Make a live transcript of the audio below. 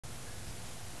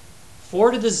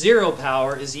4 to the 0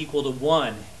 power is equal to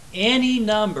 1. Any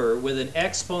number with an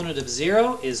exponent of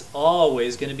 0 is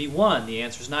always going to be 1. The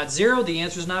answer is not 0, the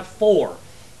answer is not 4.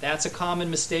 That's a common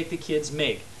mistake that kids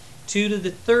make. 2 to the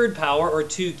 3rd power, or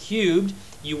 2 cubed,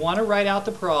 you want to write out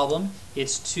the problem.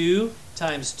 It's 2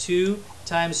 times 2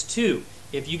 times 2.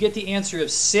 If you get the answer of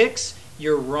 6,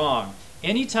 you're wrong.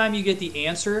 Anytime you get the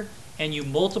answer and you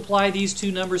multiply these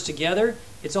two numbers together,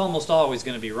 it's almost always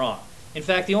going to be wrong. In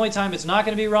fact, the only time it's not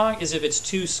going to be wrong is if it's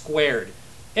 2 squared.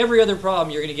 Every other problem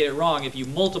you're going to get it wrong if you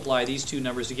multiply these two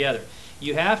numbers together.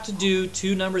 You have to do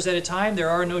two numbers at a time. There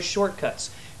are no shortcuts.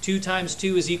 2 times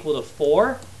 2 is equal to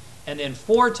 4, and then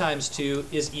 4 times 2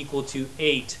 is equal to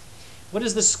 8. What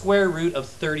is the square root of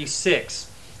 36?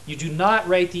 You do not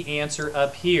write the answer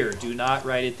up here. Do not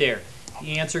write it there.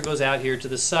 The answer goes out here to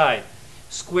the side.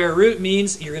 Square root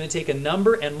means you're going to take a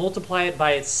number and multiply it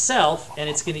by itself, and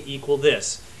it's going to equal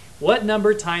this. What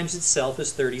number times itself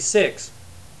is 36?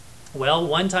 Well,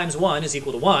 1 times 1 is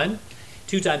equal to 1.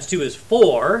 2 times 2 is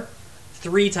 4.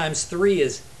 3 times 3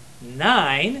 is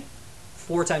 9.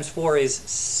 4 times 4 is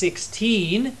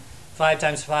 16. 5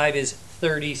 times 5 is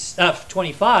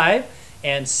 25.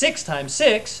 And 6 times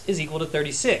 6 is equal to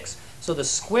 36. So the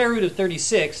square root of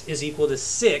 36 is equal to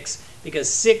 6, because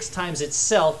 6 times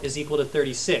itself is equal to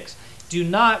 36. Do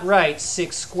not write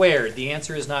 6 squared. The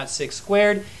answer is not 6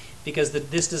 squared, because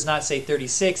this does not say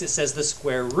 36. It says the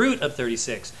square root of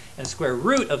 36. And the square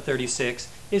root of 36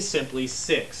 is simply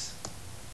 6.